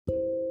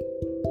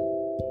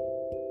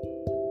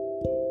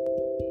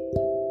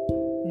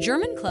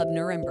German club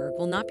Nuremberg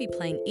will not be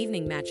playing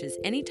evening matches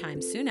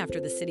anytime soon after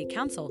the city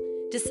council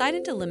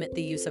decided to limit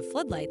the use of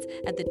floodlights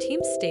at the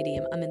team's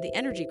stadium amid the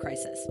energy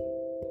crisis.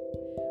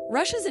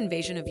 Russia's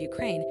invasion of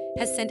Ukraine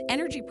has sent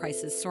energy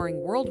prices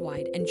soaring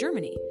worldwide, and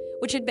Germany,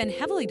 which had been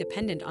heavily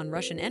dependent on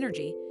Russian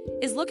energy,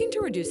 is looking to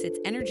reduce its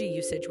energy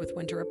usage with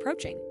winter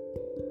approaching.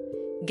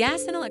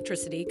 Gas and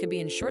electricity could be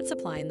in short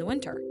supply in the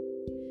winter.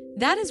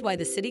 That is why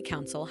the city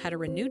council had a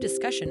renewed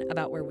discussion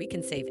about where we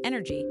can save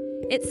energy,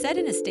 it said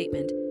in a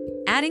statement,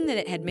 adding that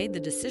it had made the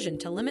decision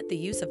to limit the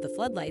use of the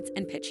floodlights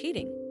and pitch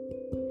heating.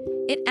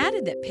 It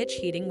added that pitch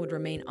heating would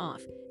remain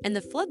off, and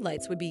the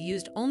floodlights would be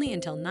used only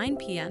until 9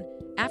 p.m.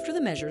 after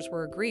the measures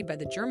were agreed by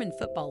the German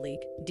Football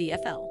League,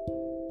 DFL.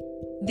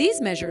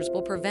 These measures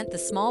will prevent the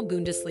small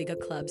Bundesliga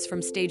clubs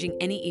from staging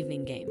any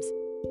evening games.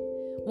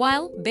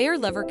 While Bayer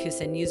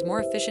Leverkusen use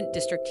more efficient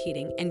district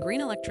heating and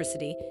green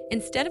electricity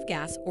instead of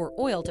gas or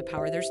oil to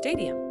power their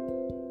stadium.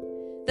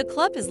 The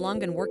club has long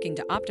been working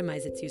to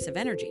optimize its use of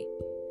energy.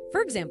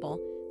 For example,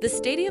 the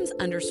stadium's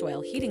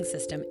undersoil heating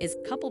system is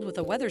coupled with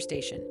a weather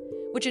station,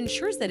 which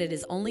ensures that it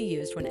is only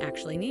used when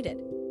actually needed.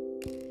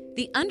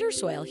 The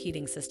undersoil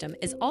heating system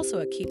is also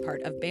a key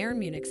part of Bayern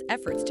Munich's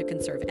efforts to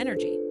conserve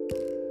energy.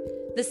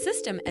 The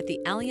system at the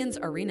Allianz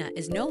Arena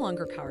is no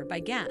longer powered by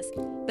gas,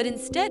 but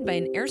instead by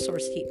an air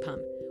source heat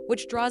pump,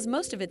 which draws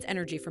most of its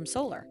energy from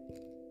solar.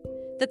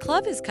 The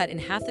club has cut in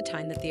half the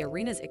time that the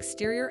arena's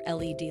exterior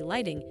LED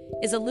lighting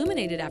is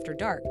illuminated after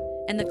dark,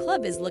 and the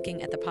club is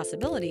looking at the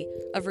possibility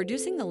of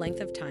reducing the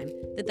length of time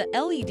that the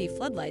LED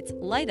floodlights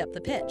light up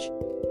the pitch.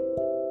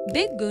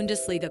 Big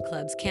Bundesliga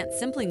clubs can't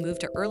simply move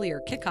to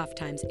earlier kickoff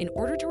times in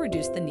order to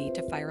reduce the need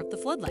to fire up the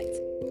floodlights.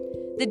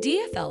 The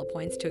DFL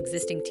points to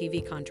existing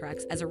TV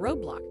contracts as a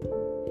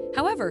roadblock.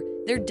 However,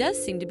 there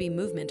does seem to be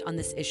movement on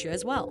this issue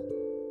as well.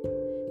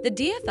 The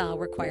DFL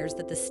requires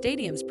that the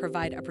stadiums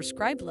provide a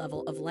prescribed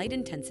level of light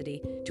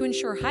intensity to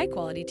ensure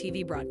high-quality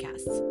TV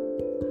broadcasts.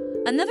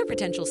 Another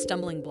potential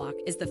stumbling block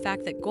is the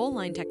fact that goal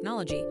line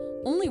technology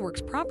only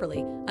works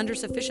properly under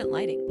sufficient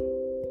lighting.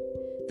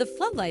 The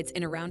floodlights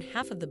in around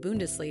half of the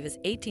Bundesliga's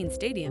 18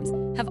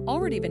 stadiums have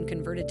already been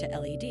converted to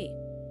LED.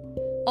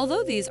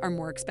 Although these are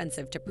more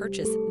expensive to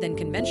purchase than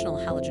conventional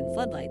halogen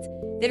floodlights,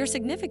 they are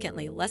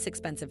significantly less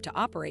expensive to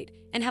operate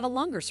and have a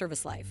longer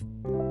service life.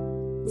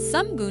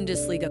 Some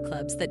Bundesliga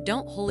clubs that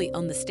don't wholly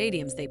own the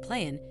stadiums they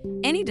play in,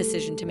 any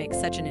decision to make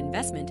such an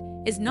investment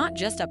is not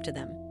just up to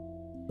them.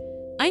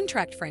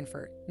 Eintracht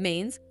Frankfurt,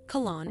 Mainz,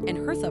 Cologne, and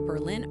Hertha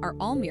Berlin are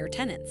all mere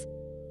tenants.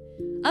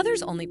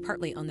 Others only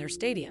partly own their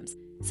stadiums,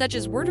 such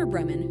as Werder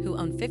Bremen, who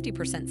own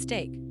 50%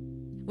 stake,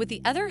 with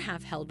the other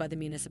half held by the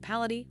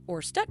municipality,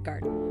 or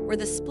Stuttgart, where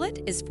the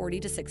split is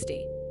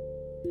 40-60.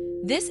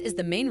 This is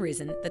the main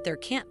reason that there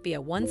can't be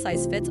a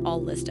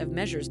one-size-fits-all list of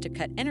measures to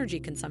cut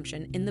energy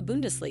consumption in the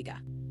Bundesliga.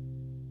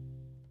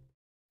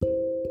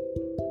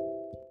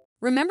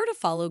 Remember to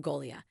follow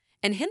Golia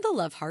and hit the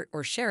love heart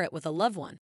or share it with a loved one.